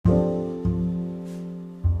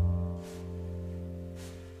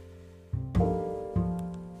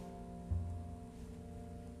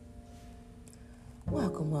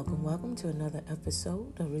Welcome to another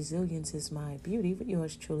episode of Resilience is My Beauty with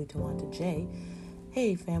yours truly, Tawanda J.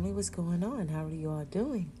 Hey family, what's going on? How are you all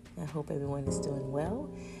doing? I hope everyone is doing well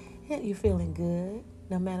and you're feeling good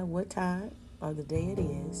no matter what time of the day it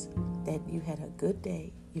is, that you had a good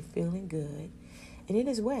day, you're feeling good, and it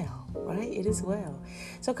is well, right? It is well.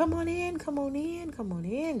 So come on in,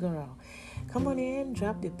 girl. Come on in,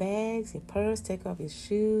 drop your bags, your purse, take off your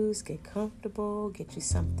shoes, get comfortable, get you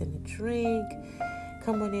something to drink.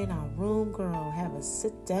 Come on in our room, girl. Have a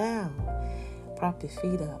sit down. Prop your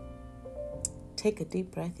feet up. Take a deep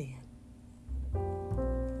breath in.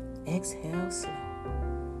 Exhale slow.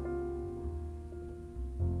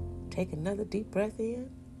 Take another deep breath in.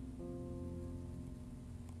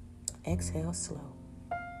 Exhale slow.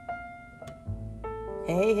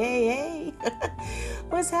 Hey.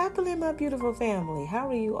 What's happening, my beautiful family? How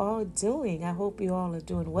are you all doing? I hope you all are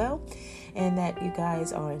doing well and that you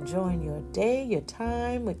guys are enjoying your day, your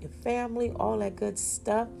time with your family, all that good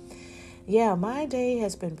stuff. Yeah, my day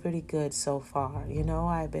has been pretty good so far. You know,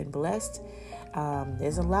 I've been blessed.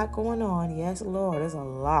 There's a lot going on. Yes, Lord, there's a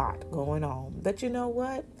lot going on. But you know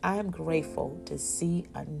what? I'm grateful to see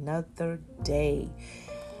another day.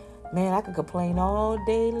 Man, I could complain all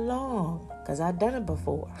day long because I've done it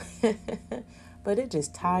before. But it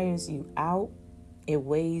just tires you out. It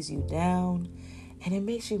weighs you down. And it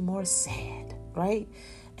makes you more sad, right?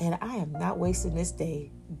 And I am not wasting this day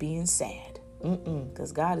being sad.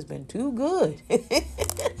 Because God has been too good.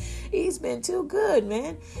 He's been too good,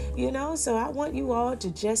 man. You know, so I want you all to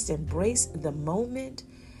just embrace the moment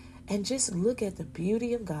and just look at the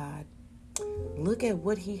beauty of God. Look at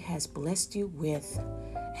what He has blessed you with.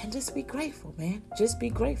 And just be grateful, man. Just be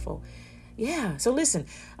grateful. Yeah. So listen,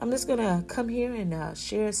 I'm just going to come here and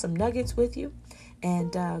share some nuggets with you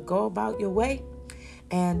and go about your way.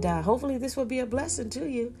 And hopefully this will be a blessing to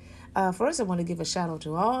you. First, I want to give a shout out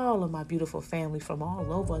to all of my beautiful family from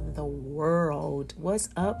all over the world. What's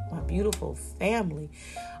up, my beautiful family?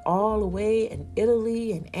 All the way in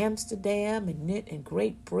Italy and Amsterdam and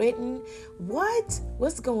Great Britain.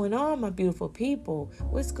 What's going on, my beautiful people?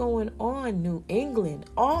 What's going on, New England?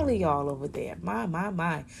 All of y'all over there.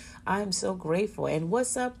 My. I'm so grateful. And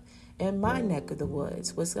what's up in my neck of the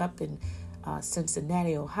woods? What's up in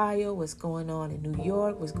Cincinnati, Ohio? What's going on in New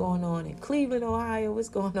York? What's going on in Cleveland, Ohio? What's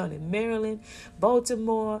going on in Maryland,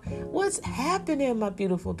 Baltimore? What's happening, my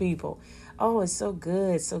beautiful people? Oh, it's so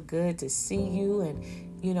good to see you. And,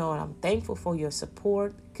 you know, I'm thankful for your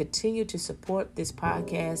support. Continue to support this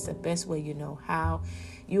podcast the best way you know how.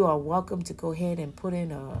 You are welcome to go ahead and put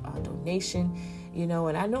in a donation, you know,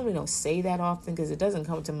 and I normally don't say that often because it doesn't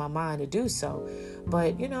come to my mind to do so.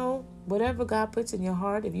 But, you know, whatever God puts in your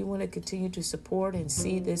heart, if you want to continue to support and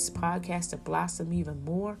see this podcast to blossom even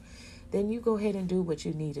more, then you go ahead and do what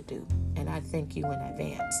you need to do. And I thank you in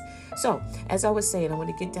advance. So, as I was saying, I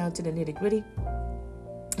want to get down to the nitty gritty.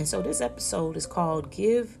 And so this episode is called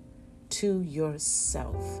Give to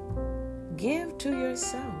Yourself. Give to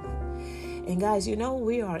yourself. And guys, you know,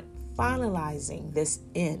 we are finalizing this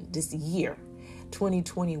year,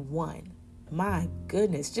 2021. My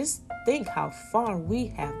goodness, just think how far we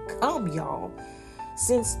have come, y'all,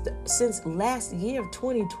 since last year of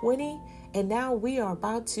 2020. And now we are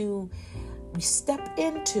about to step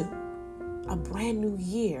into a brand new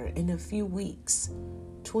year in a few weeks,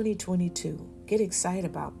 2022. Get excited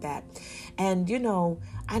about that. And, you know,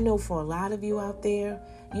 I know for a lot of you out there,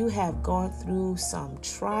 you have gone through some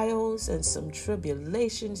trials and some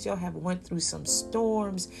tribulations. Y'all have went through some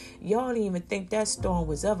storms. Y'all didn't even think that storm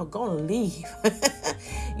was ever going to leave.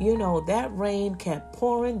 You know, that rain kept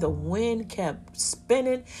pouring. The wind kept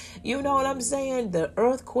spinning. You know what I'm saying? The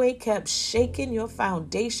earthquake kept shaking your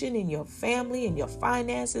foundation and your family and your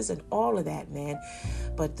finances and all of that, man.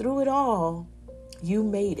 But through it all, you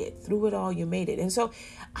made it. Through it all, you made it. And so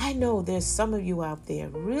I know there's some of you out there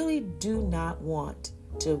really do not want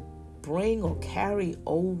to bring or carry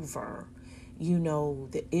over, you know,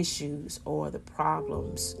 the issues or the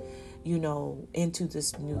problems, you know, into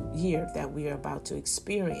this new year that we are about to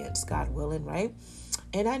experience, God willing, right?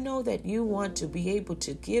 And I know that you want to be able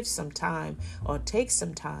to give some time or take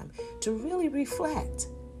some time to really reflect.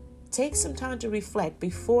 Take some time to reflect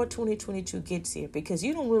before 2022 gets here, because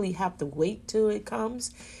you don't really have to wait till it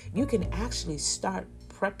comes. You can actually start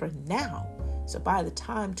prepping now. So by the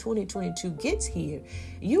time 2022 gets here,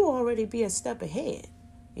 you already be a step ahead.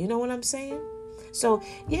 You know what I'm saying? So,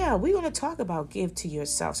 yeah, we're going to talk about give to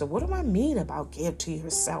yourself. So what do I mean about give to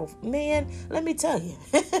yourself? Man, let me tell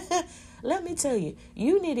you.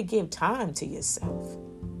 You need to give time to yourself.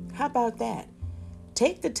 How about that?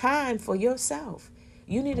 Take the time for yourself.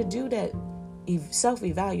 You need to do that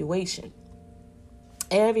self-evaluation.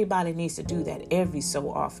 Everybody needs to do that every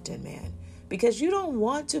so often, man, because you don't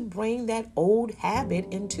want to bring that old habit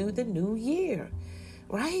into the new year,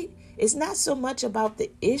 right? It's not so much about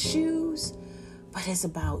the issues, but it's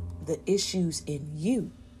about the issues in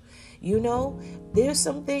you. You know, there's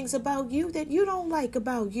some things about you that you don't like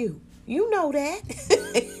about you. You know that.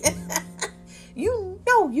 You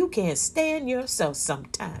know you can't stand yourself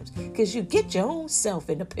sometimes because you get your own self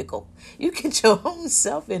in a pickle. You get your own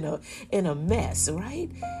self in a mess, right?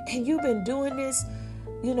 And you've been doing this,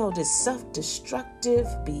 this self-destructive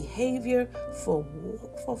behavior for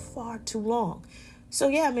far too long. So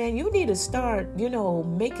yeah, man, you need to start,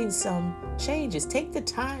 making some changes. Take the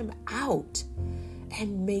time out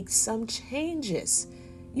and make some changes.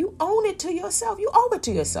 You own it to yourself. You owe it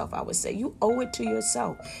to yourself, I would say. You owe it to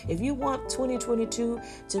yourself. If you want 2022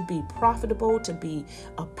 to be profitable, to be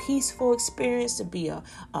a peaceful experience, to be a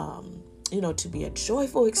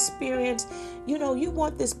joyful experience, you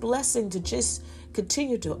want this blessing to just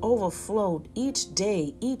continue to overflow each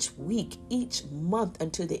day, each week, each month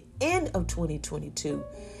until the end of 2022,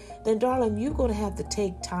 then darling, you're going to have to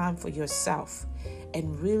take time for yourself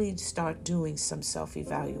and really start doing some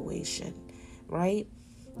self-evaluation, right?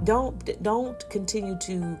 Don't continue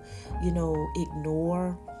to,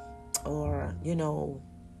 ignore or,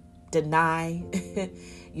 deny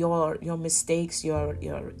your mistakes,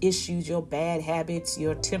 your issues, your bad habits,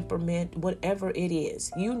 your temperament, whatever it is.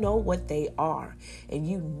 You know what they are, and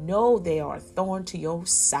you know they are a thorn to your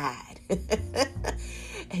side.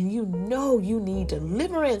 And you know you need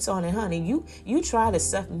deliverance on it, honey. You try to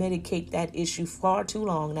self-medicate that issue far too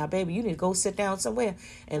long. Now, baby, you need to go sit down somewhere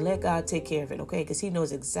and let God take care of it, okay? Because he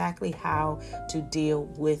knows exactly how to deal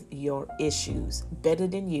with your issues better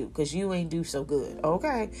than you, because you ain't do so good,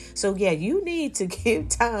 okay? So, yeah, you need to give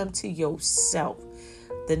time to yourself.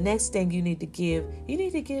 The next thing you need to give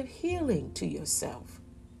healing to yourself.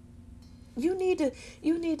 You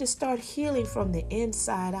need to start healing from the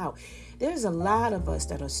inside out. There's a lot of us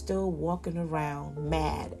that are still walking around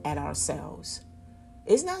mad at ourselves.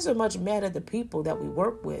 It's not so much mad at the people that we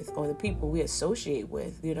work with or the people we associate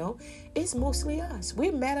with, It's mostly us.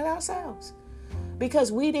 We're mad at ourselves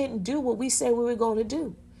because we didn't do what we said we were going to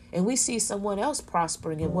do. And we see someone else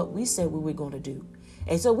prospering in what we said we were going to do.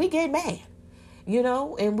 And so we get mad,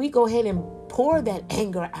 and we go ahead and pour that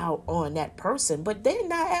anger out on that person, but they're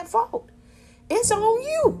not at fault. It's on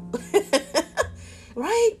you,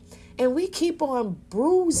 right? And we keep on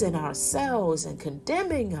bruising ourselves and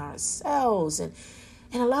condemning ourselves. And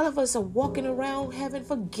a lot of us are walking around haven't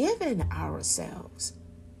forgiven ourselves.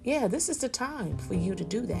 Yeah, this is the time for you to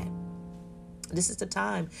do that. This is the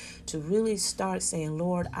time to really start saying,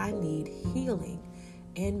 Lord, I need healing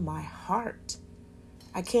in my heart.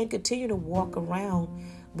 I can't continue to walk around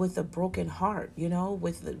with a broken heart,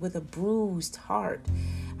 with a bruised heart.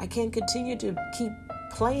 I can't continue to keep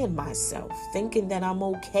playing myself, thinking that I'm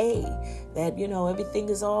okay, that, everything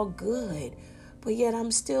is all good. But yet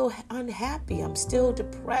I'm still unhappy. I'm still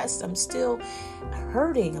depressed. I'm still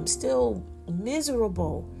hurting. I'm still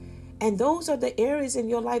miserable. And those are the areas in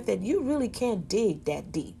your life that you really can't dig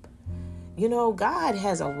that deep. God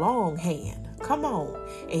has a long hand. Come on.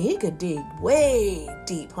 And he could dig way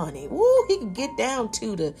deep, honey. Woo, he could get down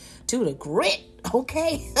to the grit,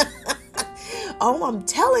 okay? Oh, I'm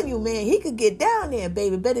telling you, man, he could get down there,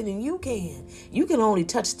 baby, better than you can. You can only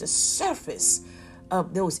touch the surface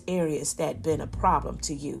of those areas that been a problem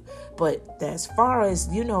to you. But as far as,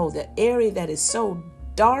 the area that is so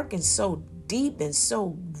dark and so deep and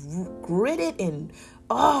so gritted and,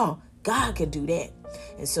 God can do that.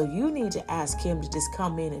 And so you need to ask him to just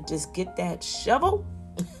come in and just get that shovel,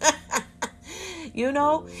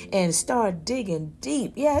 and start digging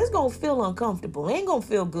deep. Yeah, it's going to feel uncomfortable. It ain't going to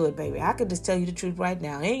feel good, baby. I can just tell you the truth right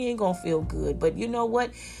now. It ain't going to feel good. But you know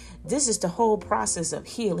what? This is the whole process of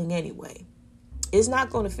healing anyway. It's not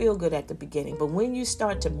going to feel good at the beginning. But when you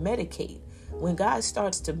start to medicate, when God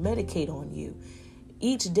starts to medicate on you,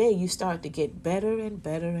 each day you start to get better and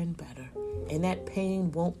better and better. And that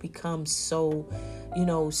pain won't become so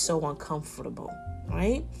uncomfortable,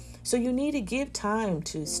 right? So you need to give time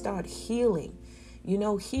to start healing.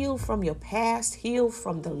 Heal from your past, heal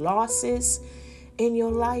from the losses in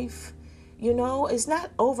your life. It's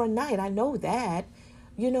not overnight. I know that,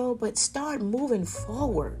 but start moving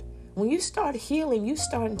forward. When you start healing, you're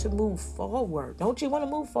starting to move forward. Don't you want to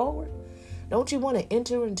move forward? Don't you want to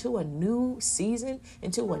enter into a new season,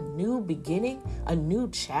 into a new beginning, a new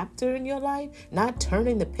chapter in your life? Not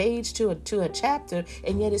turning the page to a chapter,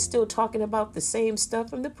 and yet it's still talking about the same stuff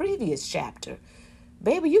from the previous chapter.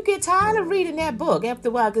 Baby, you get tired of reading that book after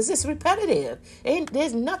a while because it's repetitive. And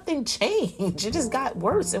there's nothing changed. It just got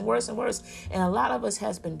worse and worse and worse. And a lot of us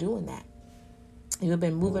has been doing that. You've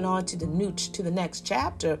been moving on to the next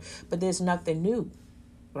chapter, but there's nothing new,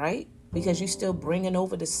 right? Because you're still bringing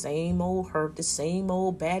over the same old hurt, the same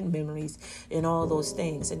old bad memories and all those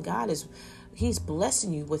things. And He's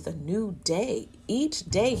blessing you with a new day. Each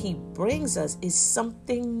day He brings us is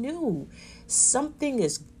something new.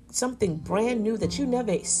 Something brand new that you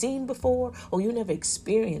never seen before or you never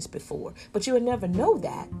experienced before. But you would never know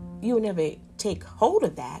that. You would never take hold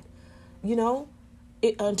of that,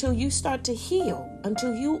 until you start to heal,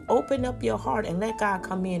 until you open up your heart and let God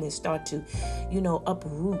come in and start to,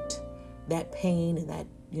 uproot that pain and that,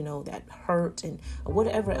 that hurt and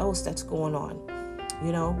whatever else that's going on.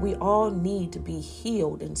 We all need to be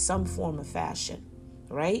healed in some form of fashion,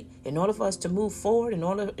 right? In order for us to move forward, in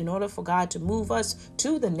order for God to move us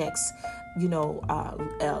to the next,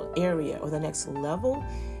 area or the next level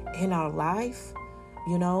in our life,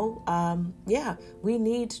 we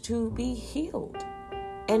need to be healed.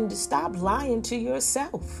 And stop lying to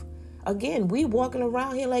yourself. Again, we walking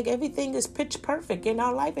around here like everything is pitch perfect in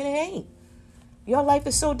our life, and it ain't. Your life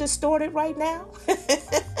is so distorted right now.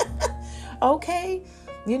 Okay?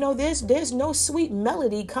 There's no sweet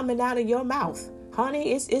melody coming out of your mouth.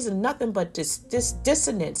 Honey, it's nothing but this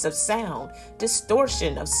dissonance of sound,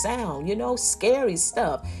 distortion of sound, scary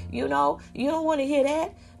stuff. You don't want to hear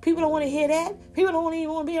that. People don't want to hear that. People don't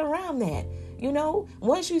even want to be around that.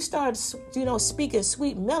 Once you start, speaking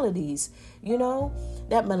sweet melodies,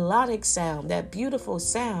 that melodic sound, that beautiful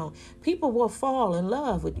sound, people will fall in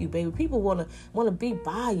love with you, baby. People want to be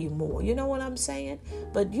by you more. You know what I'm saying?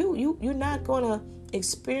 But you're not going to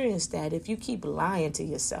experience that if you keep lying to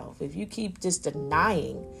yourself, if you keep just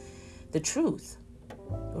denying the truth,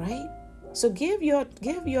 right? So give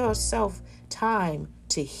yourself time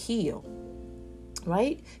to heal.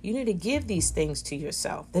 Right? You need to give these things to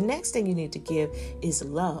yourself. The next thing you need to give is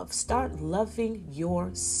love. Start loving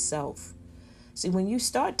yourself. See, when you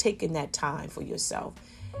start taking that time for yourself,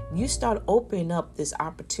 you start opening up this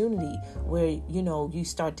opportunity where, you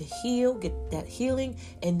start to heal, get that healing,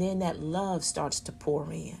 and then that love starts to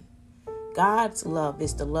pour in. God's love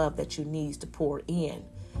is the love that you need to pour in.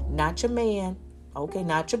 Not your man, okay,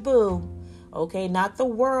 not your boo, okay, not the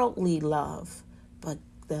worldly love, but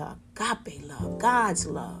the agape love, God's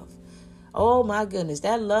love. Oh my goodness,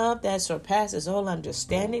 that love that surpasses all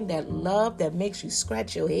understanding, that love that makes you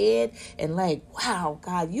scratch your head and like, wow,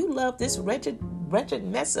 God, you love this wretched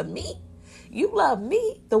mess of me. You love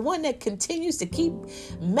me, the one that continues to keep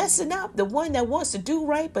messing up, the one that wants to do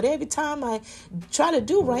right, but every time I try to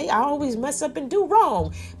do right, I always mess up and do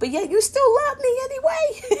wrong. But yet you still love me anyway.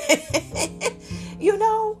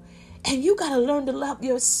 And you got to learn to love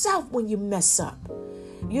yourself when you mess up.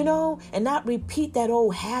 And not repeat that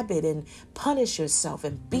old habit and punish yourself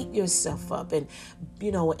and beat yourself up and,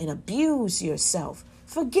 and abuse yourself.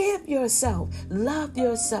 Forgive yourself. Love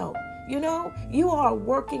yourself. You are a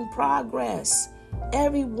work in progress.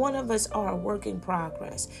 Every one of us are a work in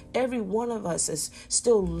progress. Every one of us is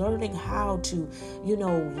still learning how to,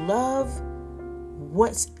 love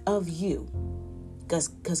what's of you.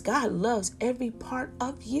 Because God loves every part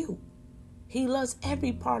of you. He loves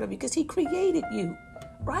every part of you because He created you.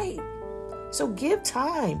 Right? So give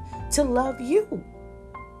time to love you.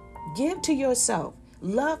 Give to yourself.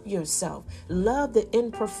 Love yourself. Love the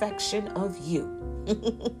imperfection of you.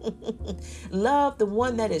 Love the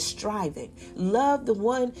one that is striving. Love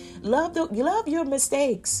your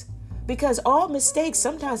mistakes. Because all mistakes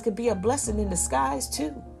sometimes can be a blessing in disguise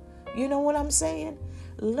too. You know what I'm saying?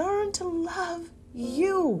 Learn to love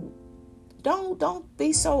you. Don't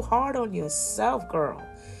be so hard on yourself, girl.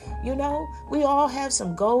 We all have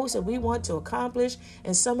some goals that we want to accomplish,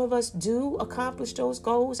 and some of us do accomplish those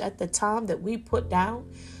goals at the time that we put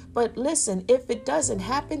down. But listen, if it doesn't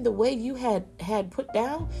happen the way you had put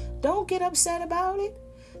down, don't get upset about it.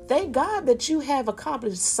 Thank God that you have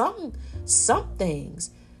accomplished some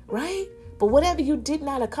things, right? But whatever you did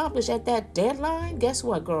not accomplish at that deadline, guess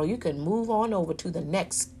what, girl? You can move on over to the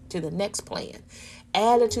next plan.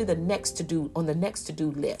 Add it to the next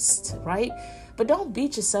to-do list, right? But don't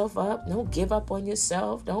beat yourself up. Don't give up on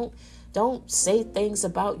yourself. Don't say things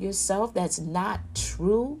about yourself that's not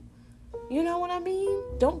true. You know what I mean?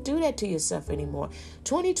 Don't do that to yourself anymore.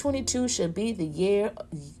 2022 should be the year.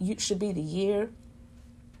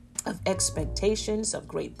 Of expectations, of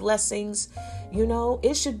great blessings.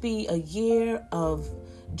 It should be a year of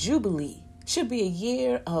jubilee. Should be a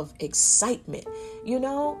year of excitement.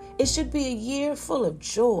 It should be a year full of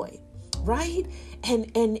joy, right?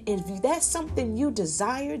 And if that's something you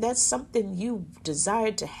desire, that's something you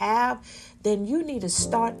desire to have, then you need to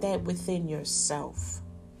start that within yourself.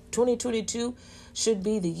 2022 should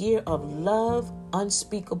be the year of love,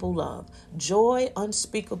 unspeakable love, joy,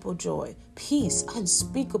 unspeakable joy, peace,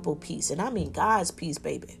 unspeakable peace. And I mean God's peace,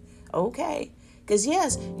 baby. Okay. Because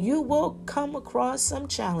yes, you will come across some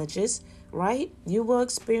challenges, right? You will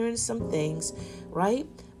experience some things, right?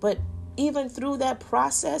 But even through that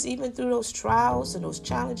process, even through those trials and those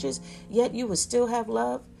challenges, yet you will still have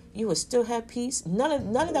love. You will still have peace. None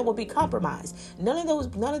of that will be compromised. None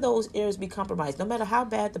of those areas be compromised, no matter how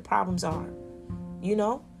bad the problems are.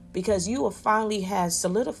 Because you will finally have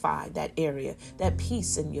solidified that area, that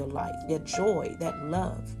peace in your life, that joy, that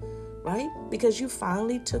love, right? Because you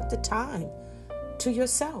finally took the time to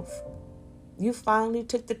yourself. You finally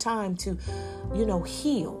took the time to,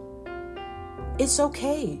 heal. It's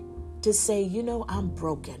okay to say, I'm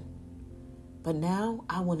broken, but now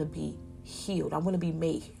I want to be healed. I want to be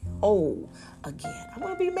made whole again. I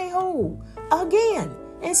want to be made whole again.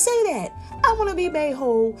 And say that. I want to be made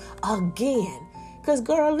whole again. Because,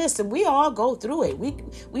 girl, listen, we all go through it.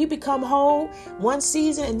 We become whole one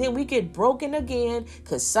season and then we get broken again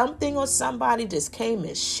because something or somebody just came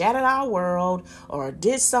and shattered our world or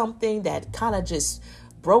did something that kind of just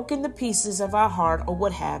broke in the pieces of our heart or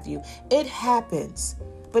what have you. It happens.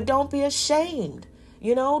 But don't be ashamed.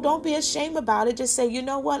 Don't be ashamed about it. Just say, you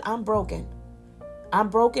know what? I'm broken. I'm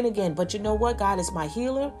broken again. But you know what? God is my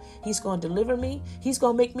healer. He's going to deliver me. He's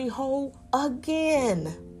going to make me whole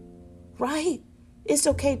again. Right? It's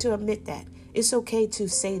okay to admit that. It's okay to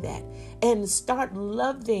say that. And start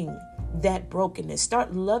loving that brokenness.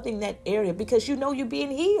 Start loving that area because you're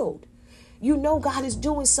being healed. God is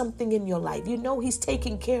doing something in your life. He's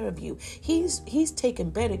taking care of you. He's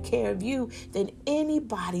taking better care of you than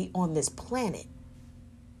anybody on this planet.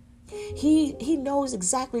 He knows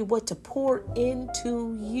exactly what to pour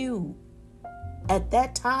into you at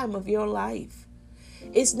that time of your life.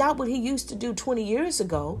 It's not what he used to do 20 years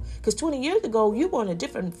ago, because 20 years ago, you were in a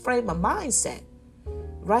different frame of mindset,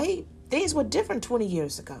 right? Things were different 20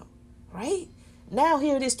 years ago, right? Now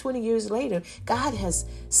here it is 20 years later, God has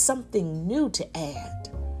something new to add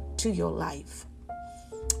to your life,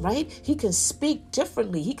 right? He can speak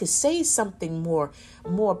differently. He could say something more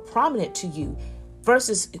prominent to you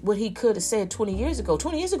versus what he could have said 20 years ago.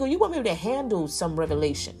 20 years ago, you won't be able to handle some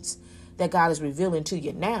revelations that God is revealing to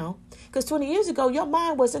you now. Because 20 years ago, your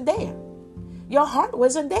mind wasn't there. Your heart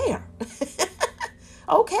wasn't there.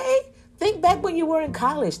 Okay? Think back when you were in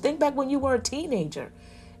college. Think back when you were a teenager.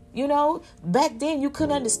 Back then you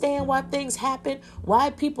couldn't understand why things happened, why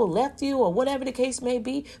people left you or whatever the case may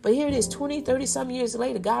be. But here it is 20, 30 some years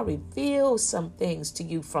later, God reveals some things to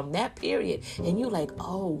you from that period. And you're like,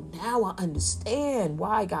 oh, now I understand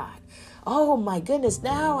why, God. Oh my goodness,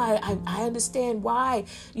 now I understand why,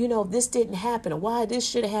 this didn't happen or why this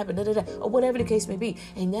should have happened, or whatever the case may be.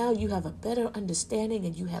 And now you have a better understanding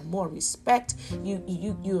and you have more respect.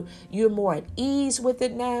 You're more at ease with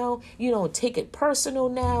it now. You don't take it personal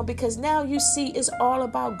now because now you see it's all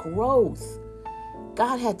about growth.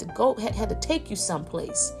 God had to take you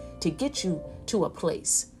someplace to get you to a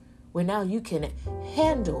place where now you can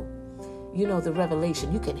handle, the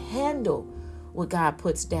revelation. You can handle what God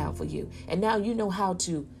puts down for you. And now you know how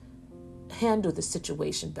to handle the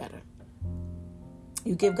situation better.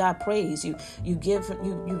 You give God praise. You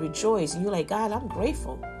rejoice. And you're like, God, I'm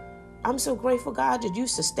grateful. I'm so grateful, God, that you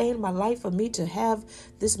sustained my life for me to have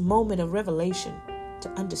this moment of revelation, to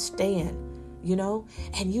understand,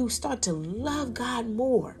 and you start to love God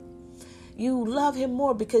more. You love him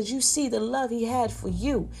more because you see the love he had for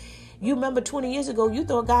you. You remember 20 years ago, you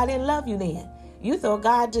thought God didn't love you then. You thought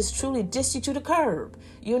God just truly dissed you to the curb,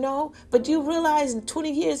 But you realize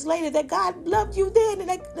 20 years later that God loved you then and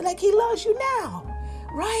like he loves you now,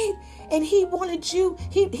 right? And he wanted you,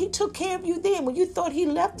 he took care of you then. When you thought he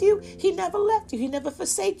left you, he never left you. He never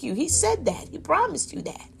forsake you. He said that. He promised you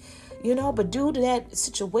that, But due to that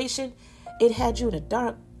situation, it had you in a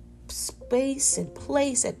dark space and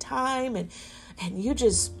place at time. And you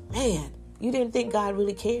just, you didn't think God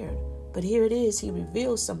really cared. But here it is. He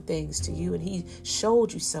revealed some things to you and he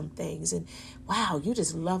showed you some things. And wow, you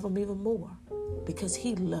just love him even more because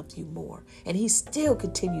he loved you more. And he still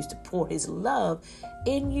continues to pour his love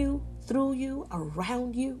in you, through you,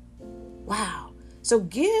 around you. Wow. So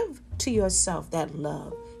give to yourself that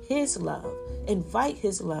love, his love. Invite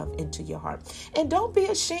his love into your heart. And don't be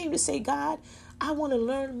ashamed to say, God, I want to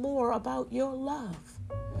learn more about your love.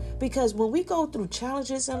 Because when we go through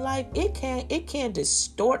challenges in life, it can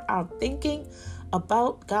distort our thinking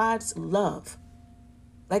about God's love.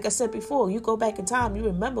 Like I said before, you go back in time, you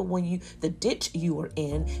remember when the ditch you were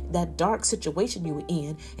in, that dark situation you were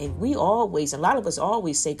in. And a lot of us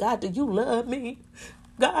always say, God, do you love me?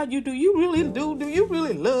 God, do you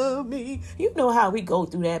really love me? You know how we go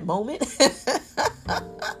through that moment.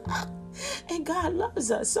 And God loves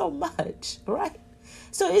us so much, right?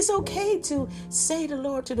 So it's okay to say to the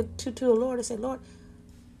Lord, to the Lord, and say, Lord,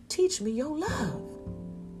 teach me your love.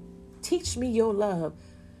 Teach me your love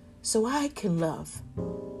so I can love.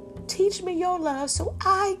 Teach me your love so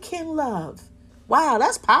I can love. Wow,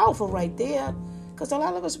 that's powerful right there. Because a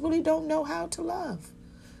lot of us really don't know how to love.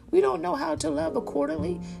 We don't know how to love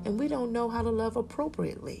accordingly, and we don't know how to love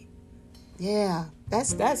appropriately. Yeah,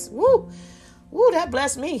 that's that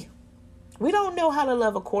blessed me. We don't know how to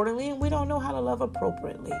love accordingly, and we don't know how to love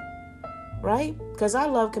appropriately. Right? Because our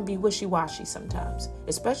love can be wishy-washy sometimes,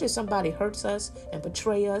 especially if somebody hurts us and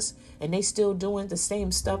betray us, and they still doing the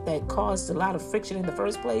same stuff that caused a lot of friction in the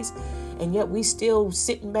first place, and yet we still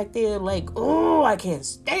sitting back there like, oh, I can't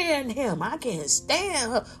stand him. I can't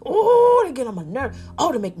stand her. Oh, they get on my nerve.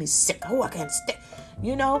 Oh, they make me sick. Oh, I can't stand.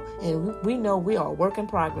 And we know we are a work in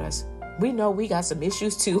progress. We know we got some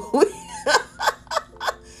issues too.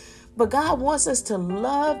 But God wants us to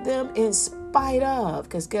love them in spite of,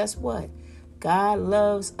 because guess what? God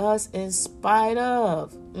loves us in spite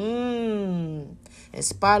of. In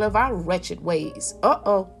spite of our wretched ways.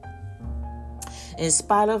 In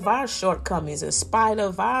spite of our shortcomings. In spite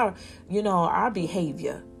of our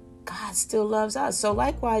behavior. God still loves us. So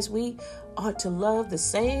likewise, we ought to love the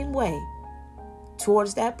same way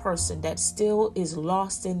towards that person that still is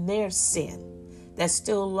lost in their sin. That's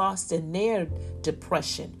still lost in their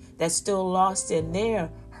depression. That's still lost in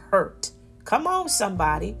their hurt. Come on,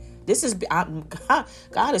 somebody.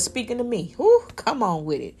 God is speaking to me. Whew, come on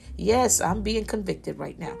with it. Yes, I'm being convicted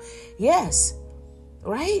right now. Yes,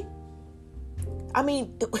 right? I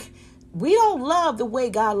mean, we don't love the way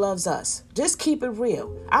God loves us. Just keep it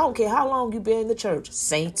real. I don't care how long you've been in the church,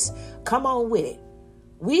 saints. Come on with it.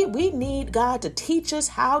 We need God to teach us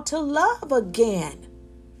how to love again.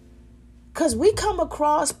 Because we come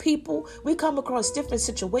across people, we come across different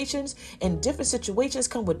situations, and different situations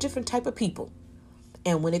come with different type of people.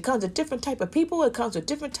 And when it comes to different type of people, it comes with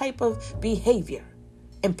different type of behavior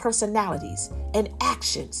and personalities and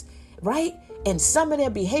actions, right? And some of their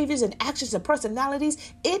behaviors and actions and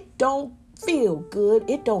personalities, it don't feel good.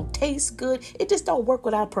 It don't taste good. It just don't work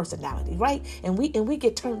with our personality, right? And we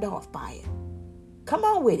get turned off by it. Come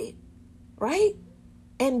on with it, right?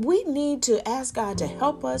 And we need to ask God to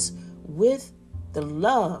help us with the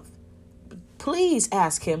love. Please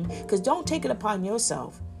ask him, because don't take it upon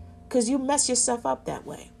yourself, because you mess yourself up that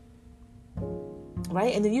way,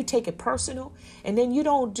 right? And then you take it personal, and then you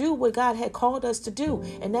don't do what God had called us to do,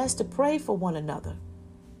 and that's to pray for one another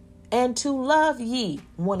and to love ye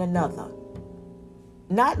one another.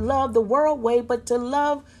 Not love the world way, but to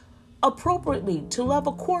love appropriately, to love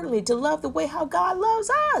accordingly, to love the way how God loves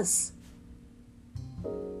us.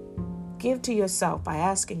 Give to yourself by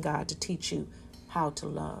asking God to teach you how to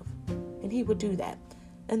love. And he will do that.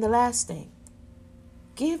 And the last thing,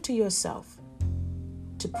 give to yourself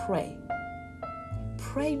to pray.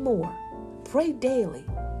 Pray more. Pray daily.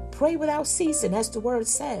 Pray without ceasing, as the word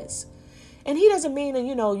says. And he doesn't mean that,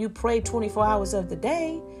 you pray 24 hours of the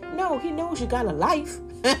day. No, he knows you got a life.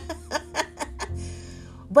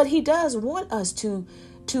 But he does want us to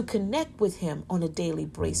connect with him on a daily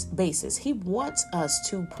basis. He wants us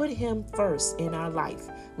to put him first in our life.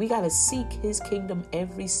 We got to seek his kingdom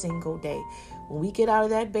every single day. When we get out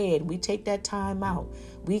of that bed, we take that time out.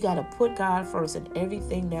 We got to put God first in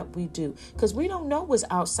everything that we do, because we don't know what's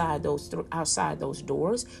outside those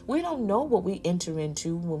doors. We don't know what we enter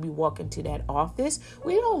into when we walk into that office.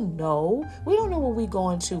 We don't know. We don't know what we're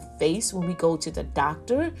going to face when we go to the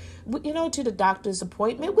doctor, to the doctor's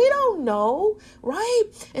appointment. We don't know, right?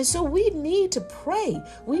 And so we need to pray.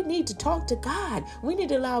 We need to talk to God. We need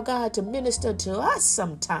to allow God to minister to us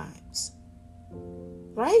sometimes,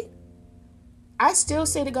 right? I still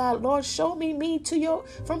say to God, Lord, show me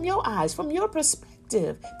from your eyes, from your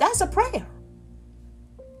perspective. That's a prayer.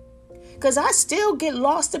 Because I still get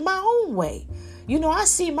lost in my own way. I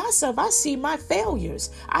see myself. I see my failures.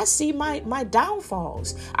 I see my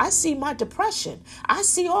downfalls. I see my depression. I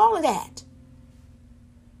see all of that.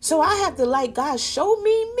 So I have to God, show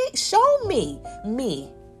me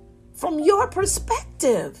from your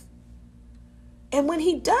perspective. And when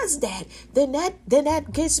he does that, then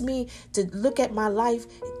that gets me to look at my life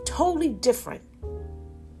totally different.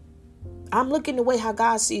 I'm looking the way how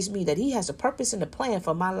God sees me, that he has a purpose and a plan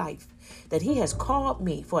for my life, that he has called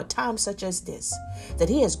me for a time such as this, that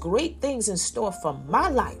he has great things in store for my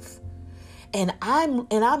life. And I'm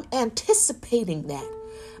anticipating that.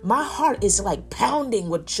 My heart is like pounding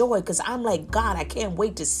with joy because I'm like, God, I can't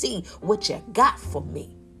wait to see what you got for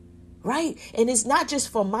me. Right? And it's not just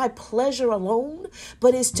for my pleasure alone,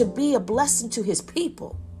 but it's to be a blessing to his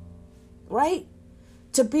people. Right?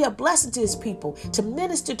 To be a blessing to his people, to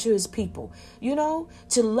minister to his people,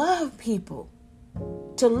 to love people,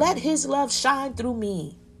 to let his love shine through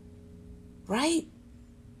me. Right?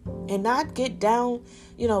 And not get down,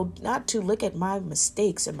 not to look at my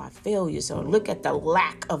mistakes and my failures or look at the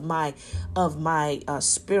lack of my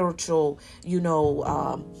spiritual,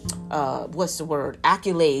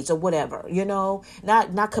 accolades or whatever,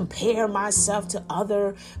 not compare myself to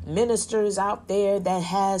other ministers out there that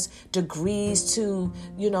has degrees to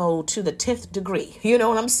the 10th degree. You know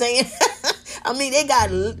what I'm saying? I mean, they got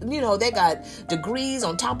degrees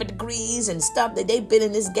on top of degrees and stuff that they've been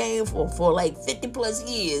in this game for like 50 plus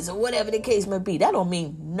years or whatever the case may be. That don't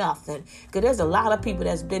mean nothing, because there's a lot of people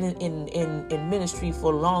that's been in ministry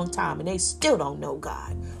for a long time and they still don't know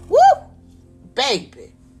God. Woo!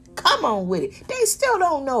 Baby, come on with it. They still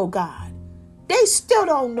don't know God. They still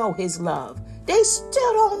don't know his love. They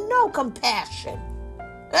still don't know compassion.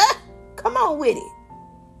 Come on with it.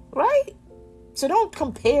 Right? So don't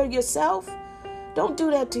compare yourself. Don't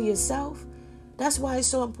do that to yourself. That's why it's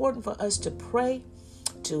so important for us to pray,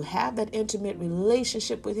 to have that intimate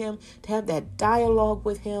relationship with him, to have that dialogue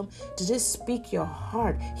with him, to just speak your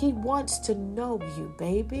heart. He wants to know you,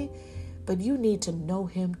 baby, but you need to know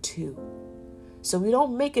him too. So we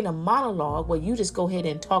don't make it a monologue where you just go ahead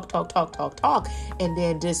and talk, and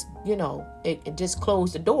then just, it just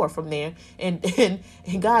close the door from there. And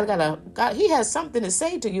God, he has something to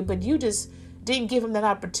say to you, but you just didn't give him that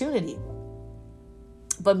opportunity.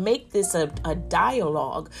 But make this a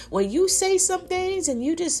dialogue where you say some things and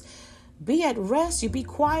you just be at rest. You be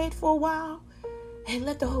quiet for a while and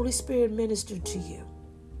let the Holy Spirit minister to you.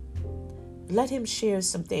 Let him share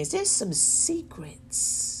some things. There's some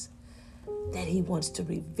secrets that he wants to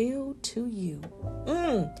reveal to you.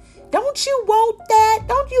 Don't you want that?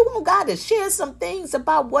 Don't you want God to share some things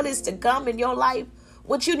about what is to come in your life?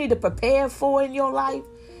 What you need to prepare for in your life?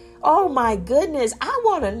 Oh my goodness, I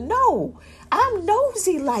want to know. I'm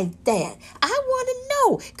nosy like that. I want to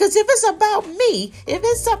know. Because if it's about me, if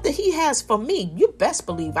it's something he has for me, you best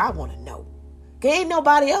believe I want to know. Ain't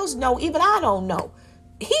nobody else know. Even I don't know.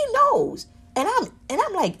 He knows. And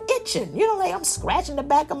I'm like itching. Like I'm scratching the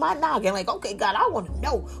back of my noggin. Like, okay, God, I want to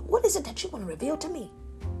know. What is it that you want to reveal to me?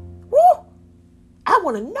 Woo! I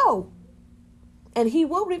want to know. And he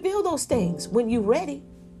will reveal those things when you're ready.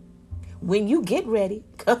 When you get ready,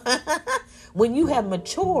 when you have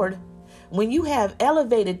matured, when you have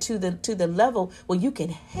elevated to the level where you can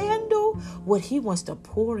handle what he wants to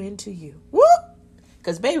pour into you. Woo!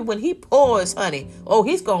 Because, baby, when he pours, honey,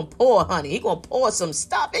 he's going to pour, honey. He's going to pour some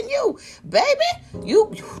stuff in you. Baby,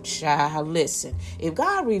 you child, listen. If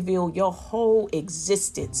God revealed your whole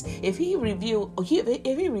existence, if he revealed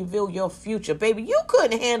your future, baby, you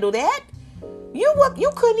couldn't handle that.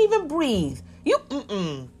 You couldn't even breathe.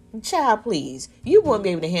 Child, please. You wouldn't be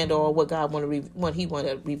able to handle all what God want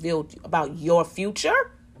to reveal about your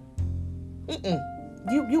future.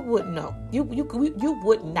 You wouldn't know. You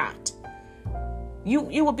would not.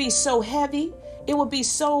 You would be so heavy. It would be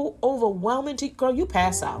so overwhelming to you. Girl, you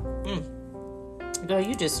pass out. Girl,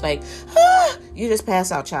 you just like, you just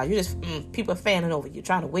pass out, child. You just, people fanning over you,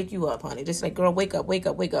 trying to wake you up, honey. Just like, girl, wake up.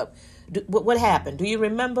 What happened? Do you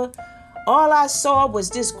remember? All I saw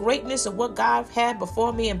was this greatness of what God had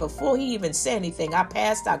before me. And before he even said anything, I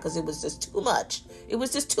passed out because it was just too much. It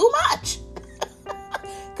was just too much.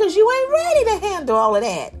 Because you ain't ready to handle all of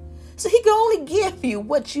that. So he can only give you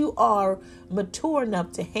what you are mature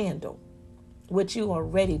enough to handle, what you are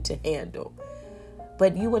ready to handle.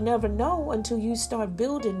 But you will never know until you start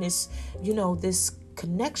building this, this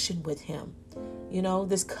connection with him,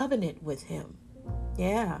 this covenant with him.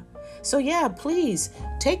 Yeah. So yeah, please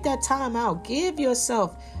take that time out. Give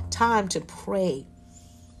yourself time to pray.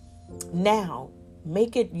 Now,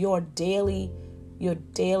 make it your daily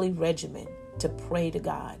regimen to pray to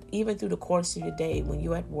God, even through the course of your day. When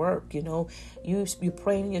you're at work, you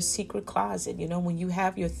pray in your secret closet. When you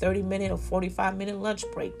have your 30-minute or 45-minute lunch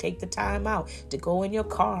break, take the time out to go in your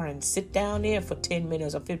car and sit down there for 10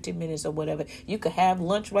 minutes or 15 minutes or whatever. You could have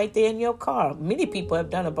lunch right there in your car. Many people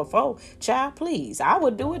have done it before. Child, please, I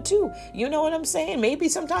would do it too. You know what I'm saying? Maybe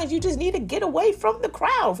sometimes you just need to get away from the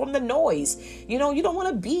crowd, from the noise. You don't want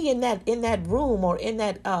to be in that room or in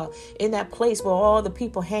that place where all the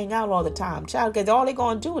people hang out all the time. child, because all they're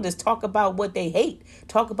going to do is talk about what they hate,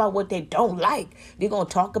 talk about what they don't like. They're going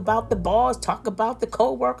to talk about the boss, talk about the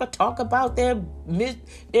coworker, talk about their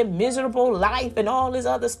miserable life and all this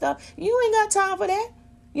other stuff. You ain't got time for that.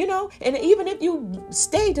 And even if you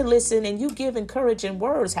stay to listen and you give encouraging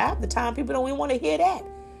words, half the time people don't even want to hear that.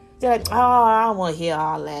 They're like, oh, I don't want to hear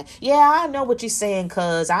all that. Yeah, I know what you're saying,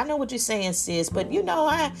 cuz. I know what you're saying, sis. But,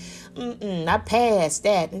 I passed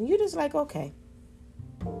that. And you're just like, okay.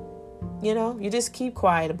 You just keep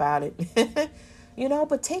quiet about it.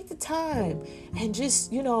 But take the time and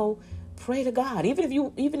just, pray to God.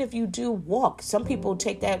 Even if you do walk. Some people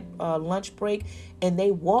take that lunch break and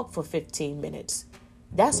they walk for 15 minutes.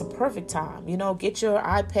 That's a perfect time. Get your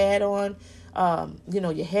iPad on.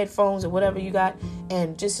 Your headphones or whatever you got,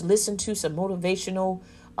 and just listen to some motivational,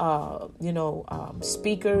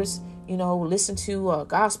 speakers, listen to a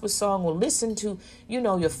gospel song, or listen to,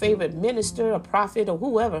 your favorite minister, a prophet, or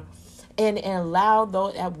whoever, and allow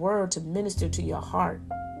that word to minister to your heart.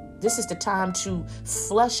 This is the time to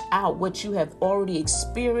flush out what you have already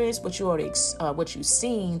experienced, what you've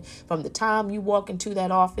seen from the time you walk into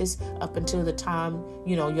that office up until the time,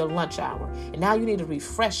 your lunch hour. And now you need to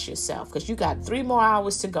refresh yourself because you got 3 more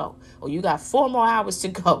hours to go, or you got 4 more hours to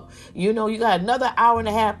go. You got another hour and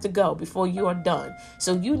a half to go before you are done.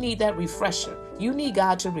 So you need that refresher. You need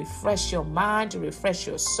God to refresh your mind, to refresh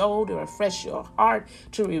your soul, to refresh your heart,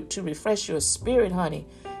 to refresh your spirit, honey.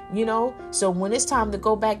 So when it's time to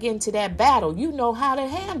go back into that battle, you know how to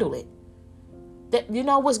handle it. That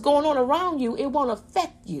what's going on around you, it won't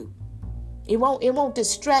affect you. It won't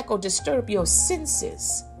distract or disturb your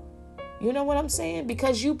senses. You know what I'm saying?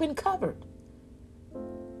 Because you've been covered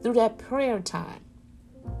through that prayer time.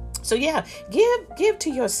 So yeah, give to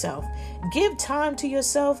yourself. Give time to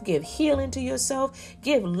yourself. Give healing to yourself.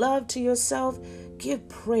 Give love to yourself. Give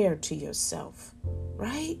prayer to yourself.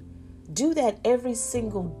 Right? Do that every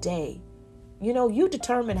single day. You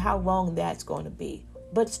determine how long that's going to be.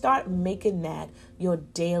 But start making that your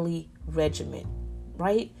daily regimen,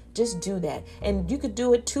 right? Just do that. And you could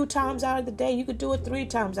do it 2 times out of the day. You could do it 3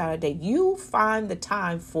 times out of the day. You find the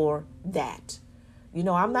time for that.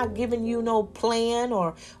 I'm not giving you no plan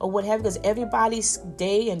or what have you, because everybody's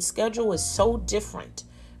day and schedule is so different,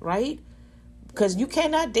 right? Because you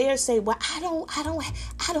cannot dare say, well, I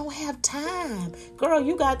don't have time. Girl,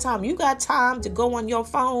 you got time. You got time to go on your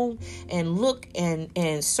phone and look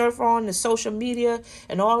and surf on the social media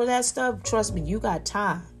and all of that stuff. Trust me, you got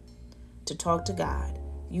time to talk to God.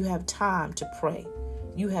 You have time to pray.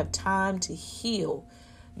 You have time to heal,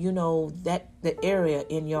 the area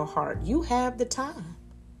in your heart. You have the time.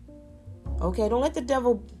 Okay, don't let the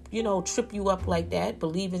devil trip you up like that,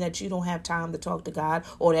 believing that you don't have time to talk to God,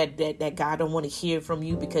 or that God don't want to hear from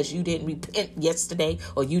you because you didn't repent yesterday,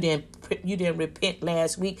 or you didn't repent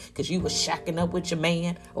last week because you were shacking up with your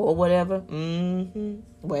man or whatever.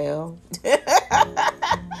 Well,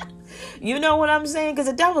 you know what I'm saying? Because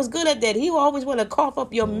the devil's good at that. He always want to cough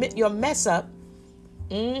up your mess up.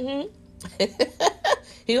 He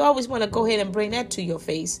always want to go ahead and bring that to your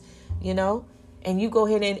face, And you go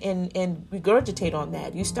ahead and regurgitate on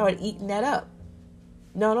that. You start eating that up.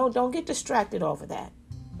 No, don't get distracted over that.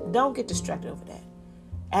 Don't get distracted over that.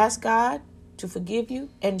 Ask God to forgive you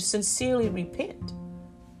and sincerely repent.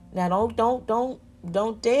 Now,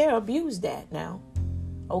 don't dare abuse that now.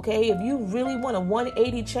 Okay, if you really want a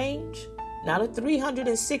 180 change, not a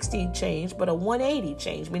 360 change, but a 180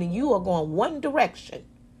 change, meaning you are going one direction.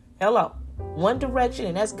 Hello, one direction,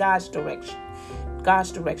 and that's God's direction.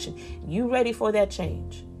 God's direction. You ready for that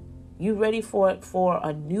change? You ready for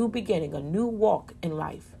a new beginning, a new walk in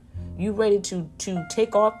life? You ready to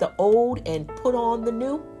take off the old and put on the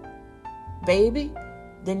new? Baby,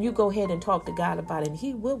 then you go ahead and talk to God about it, and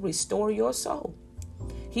He will restore your soul.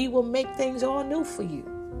 He will make things all new for you.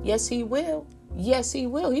 Yes, He will. Yes, He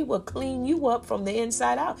will. He will clean you up from the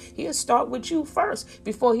inside out. He'll start with you first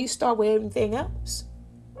before He start with everything else.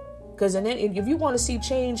 Because then if you want to see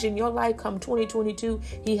change in your life come 2022,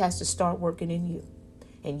 He has to start working in you.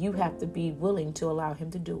 And you have to be willing to allow Him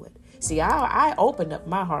to do it. See, I opened up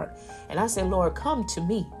my heart and I said, Lord, come to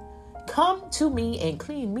me. Come to me and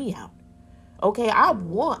clean me out. Okay, I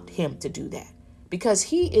want Him to do that because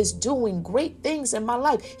He is doing great things in my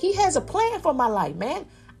life. He has a plan for my life, man.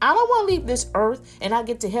 I don't want to leave this earth and I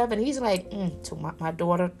get to heaven. He's like, to my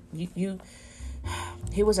daughter,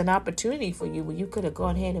 here was an opportunity for you where you could have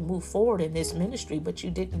gone ahead and moved forward in this ministry, but you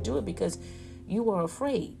didn't do it because you were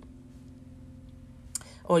afraid,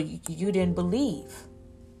 or you didn't believe,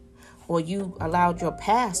 or you allowed your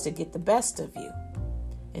past to get the best of you.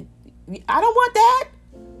 And I don't want that.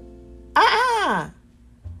 I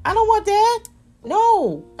don't want that.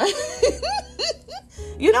 No.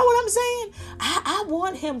 You know what I'm saying? I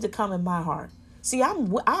want him to come in my heart. See,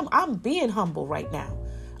 I'm being humble right now.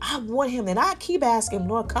 I want him, and I keep asking,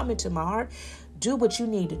 Lord, come into my heart. Do what you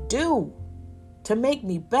need to do to make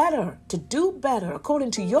me better, to do better according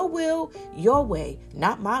to your will, your way,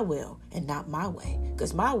 not my will and not my way.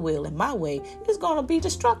 Because my will and my way is going to be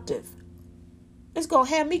destructive. It's going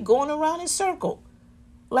to have me going around in circle.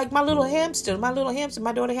 Like my hamster, my daughter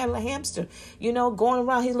had a hamster, going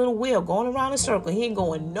around his little wheel, going around in circle. He ain't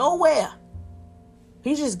going nowhere.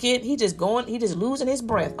 He just losing his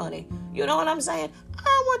breath, honey. You know what I'm saying? I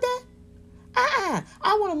don't want that.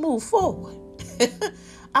 I want to move forward.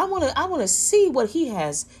 I want to see what he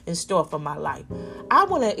has in store for my life. I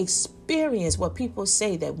want to experience what people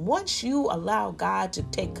say, that once you allow God to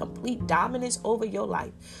take complete dominance over your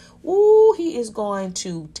life, he is going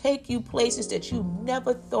to take you places that you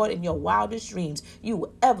never thought in your wildest dreams you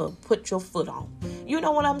would ever put your foot on. You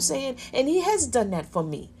know what I'm saying? And he has done that for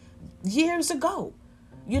me years ago.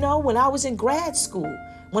 When I was in grad school,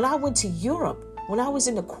 when I went to Europe, when I was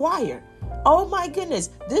in the choir. Oh my goodness,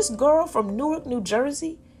 this girl from Newark, New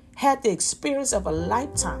Jersey had the experience of a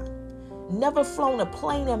lifetime. Never flown a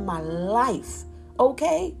plane in my life,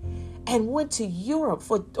 okay? And went to Europe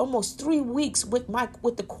for almost 3 weeks with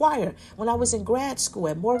the choir when I was in grad school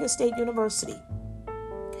at Morgan State University.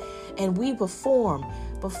 And we performed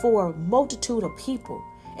before a multitude of people.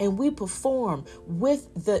 And we performed with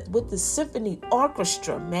the symphony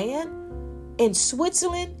orchestra, man, in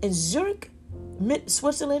Switzerland, in Zurich,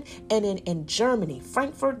 Switzerland, and in Germany,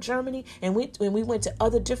 Frankfurt, Germany. And we went to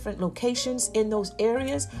other different locations in those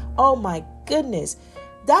areas. Oh my goodness.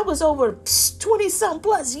 That was over 20-some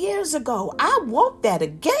plus years ago. I want that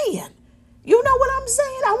again. You know what I'm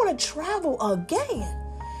saying? I want to travel again.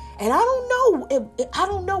 And I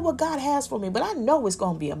don't know what God has for me, but I know it's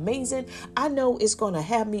going to be amazing. I know it's going to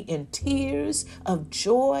have me in tears of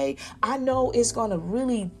joy. I know it's going to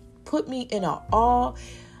really put me in an awe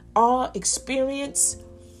experience.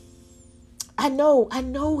 I know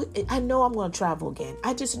I'm going to travel again.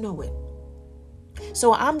 I just know it.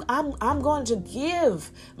 So I'm going to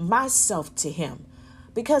give myself to him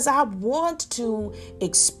because I want to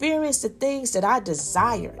experience the things that I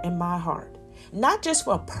desire in my heart. Not just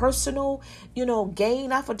for personal, gain,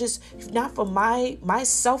 not for my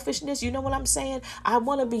selfishness. You know what I'm saying? I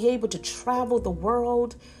want to be able to travel the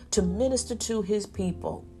world to minister to his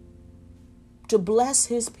people, to bless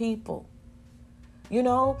his people,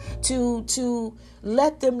 to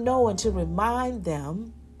let them know and to remind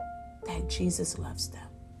them that Jesus loves them,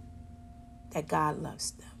 that God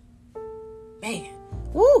loves them. Man,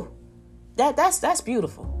 that's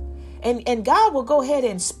beautiful. And God will go ahead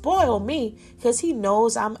and spoil me because he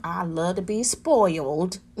knows I love to be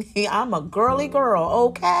spoiled. I'm a girly girl,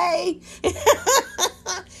 okay?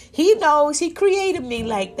 He knows he created me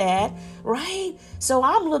like that, right? So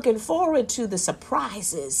I'm looking forward to the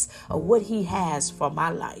surprises of what he has for my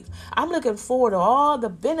life. I'm looking forward to all the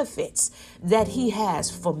benefits that he has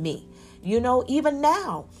for me. Even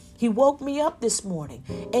now, he woke me up this morning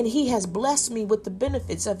and he has blessed me with the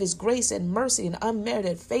benefits of his grace and mercy and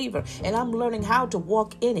unmerited favor. And I'm learning how to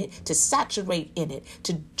walk in it, to saturate in it,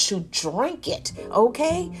 to drink it,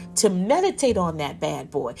 okay? To meditate on that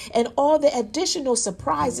bad boy and all the additional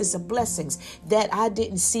surprises and blessings that I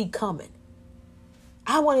didn't see coming.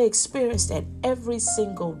 I want to experience that every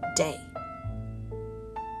single day.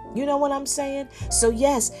 You know what I'm saying? So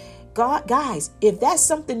yes, God, guys, if that's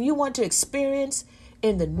something you want to experience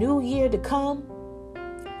in the new year to come,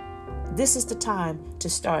 this is the time to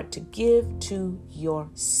start to give to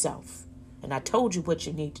yourself. And I told you what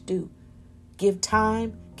you need to do. Give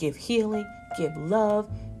time, give healing, give love,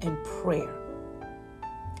 and prayer.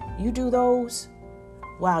 You do those,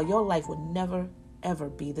 wow, your life would never, ever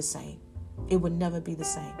be the same. It would never be the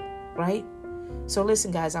same, right? So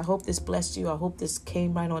listen, guys, I hope this blessed you. I hope this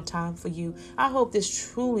came right on time for you. I hope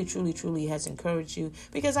this truly, truly, truly has encouraged you,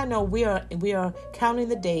 because I know we are counting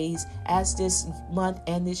the days as this month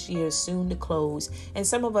and this year is soon to close. And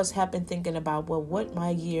some of us have been thinking about, well, what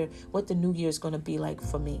the new year is going to be like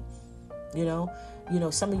for me.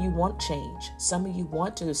 Some of you want change. Some of you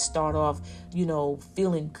want to start off,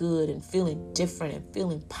 feeling good and feeling different and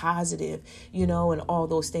feeling positive, and all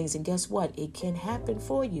those things. And guess what? It can happen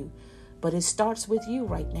for you. But it starts with you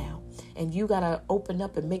right now. And you got to open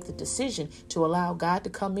up and make the decision to allow God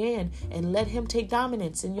to come in and let him take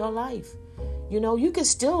dominance in your life. You can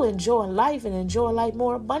still enjoy life and enjoy life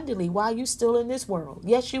more abundantly while you're still in this world.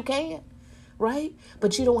 Yes, you can. Right?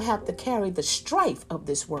 But you don't have to carry the strife of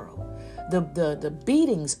this world, the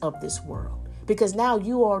beatings of this world, because now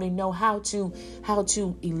you already know how to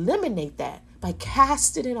eliminate that by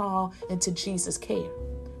casting it all into Jesus' care,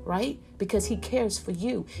 right? Because he cares for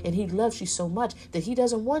you and he loves you so much that he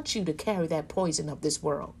doesn't want you to carry that poison of this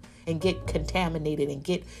world and get contaminated and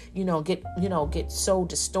get so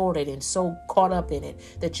distorted and so caught up in it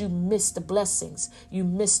that you miss the blessings, you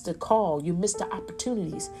miss the call, you miss the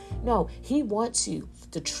opportunities. No, he wants you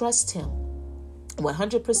to trust him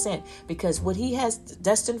 100%, because what he has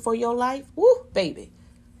destined for your life, woo, baby.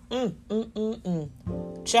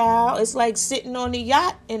 Child, it's like sitting on a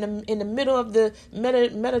yacht in the middle of the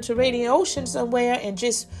Mediterranean Ocean somewhere and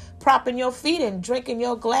just propping your feet and drinking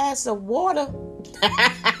your glass of water.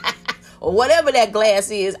 Or whatever that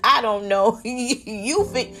glass is, I don't know. You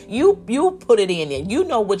put it in there. You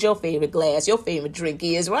know what your favorite glass, your favorite drink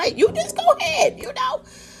is, right? You just go ahead,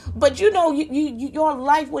 But your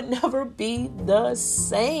life would never be the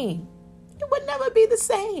same. It would never be the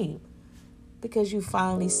same. Because you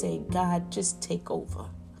finally say, God, just take over.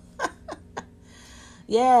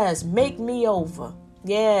 Yes, make me over.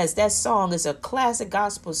 Yes, that song is a classic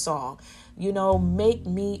gospel song. Make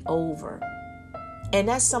me over. And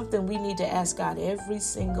that's something we need to ask God every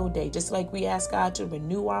single day. Just like we ask God to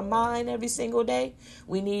renew our mind every single day,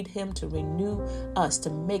 we need him to renew us, to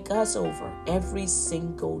make us over every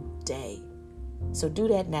single day. So do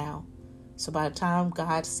that now. So by the time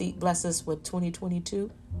God bless us with 2022,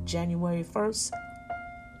 January 1st,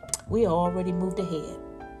 we are already moved ahead.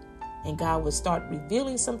 And God will start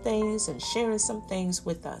revealing some things and sharing some things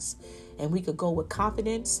with us. And we could go with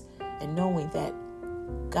confidence and knowing that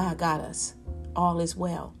God got us. All is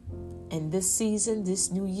well. And this season, this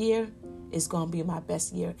new year, is going to be my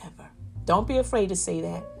best year ever. Don't be afraid to say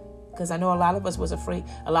that, because I know a lot of us was afraid.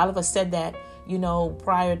 A lot of us said that,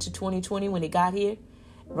 prior to 2020 when it got here,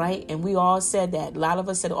 right? And we all said that. A lot of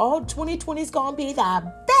us said, 2020 is going to be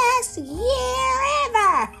the best year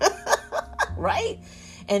ever, right?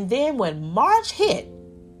 And then when March hit,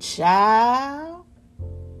 child,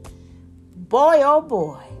 boy, oh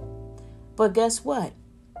boy. But guess what?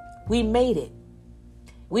 We made it.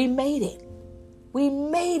 We made it. We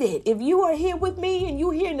made it. If you are here with me and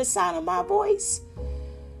you hearing the sound of my voice,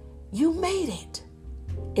 you made it.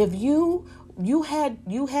 If you had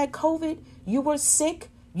COVID, you were sick,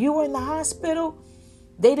 you were in the hospital,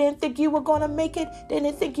 they didn't think you were going to make it, they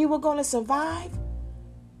didn't think you were going to survive.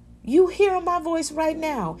 You hearing my voice right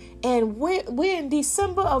now, and we're in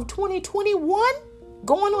December of 2021,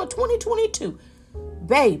 going on 2022.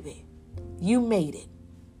 Baby, you made it.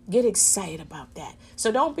 Get excited about that.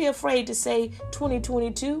 So don't be afraid to say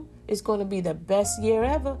 2022 is going to be the best year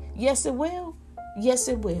ever. Yes, it will. Yes,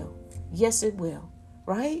 it will. Yes, it will.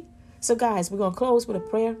 Right? So guys, we're going to close with a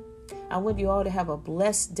prayer. I want you all to have a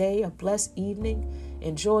blessed day, a blessed evening.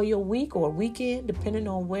 Enjoy your week or weekend, depending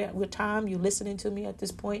on what time you're listening to me at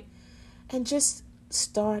this point. And just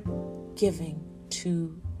start giving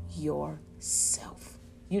to yourself.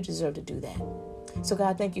 You deserve to do that. So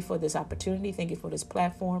God, thank you for this opportunity. Thank you for this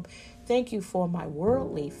platform. Thank you for my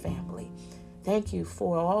worldly family. Thank you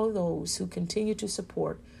for all those who continue to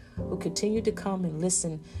support, who continue to come and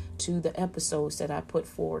listen to the episodes that I put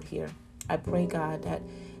forward here. I pray, God, that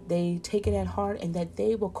they take it at heart and that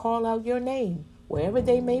they will call out your name wherever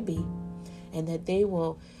they may be, and that they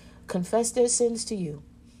will confess their sins to you,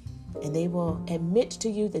 and they will admit to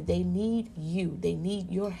you that they need you. They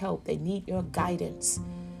need your help. They need your guidance.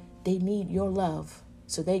 They need your love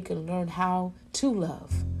so they can learn how to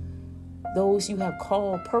love those you have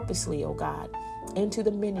called purposely, oh God, into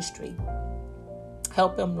the ministry.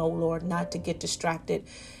 Help them, oh Lord, not to get distracted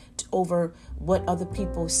over what other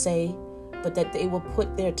people say, but that they will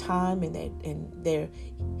put their time and their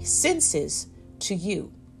senses to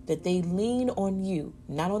you, that they lean on you,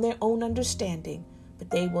 not on their own understanding,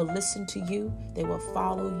 but they will listen to you. They will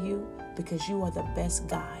follow you because you are the best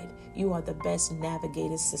guide. You are the best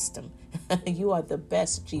navigated system. You are the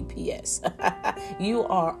best GPS. You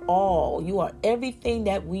are everything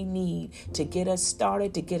that we need to get us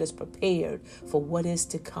started, to get us prepared for what is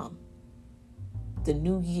to come. The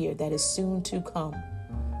new year that is soon to come.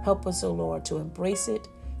 Help us, oh Lord, to embrace it,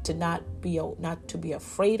 to not to be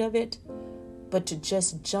afraid of it, but to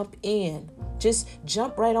just jump in. Just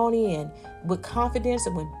jump right on in with confidence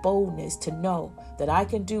and with boldness to know that I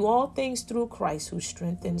can do all things through Christ who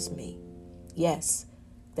strengthens me. Yes,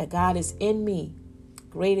 that God is in me.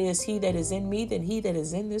 Greater is he that is in me than he that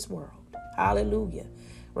is in this world. Hallelujah.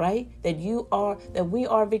 Right? That we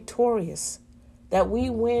are victorious, that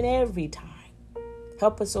we win every time.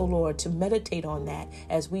 Help us, oh Lord, to meditate on that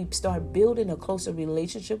as we start building a closer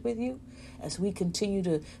relationship with you, as we continue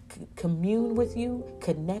to commune with you,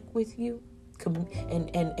 connect with you,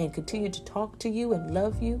 and continue to talk to you and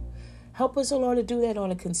love you. Help us, oh Lord, to do that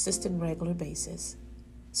on a consistent, regular basis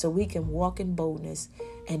so we can walk in boldness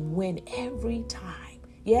and win every time.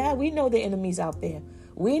 Yeah, we know the enemy's out there.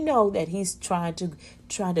 We know that he's trying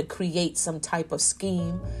to create some type of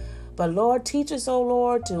scheme. But Lord, teach us, oh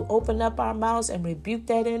Lord, to open up our mouths and rebuke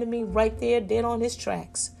that enemy right there, dead on his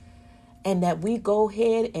tracks. And that we go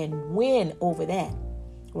ahead and win over that,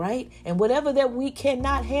 right? And whatever that we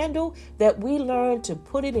cannot handle, that we learn to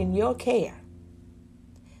put it in your care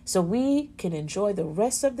so we can enjoy the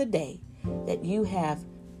rest of the day that you have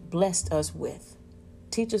blessed us with.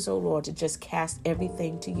 Teach us, oh Lord, to just cast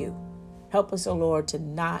everything to you. Help us, oh Lord, to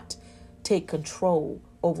not take control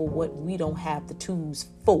over what we don't have the tools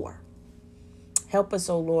for. Help us,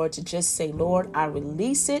 oh Lord, to just say, Lord, I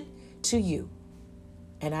release it to you.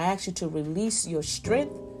 And I ask you to release your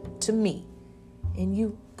strength to me. And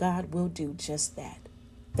you, God, will do just that.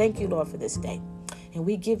 Thank you, Lord, for this day. And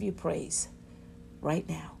we give you praise right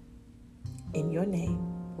now. In your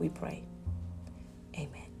name we pray.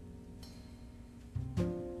 Amen.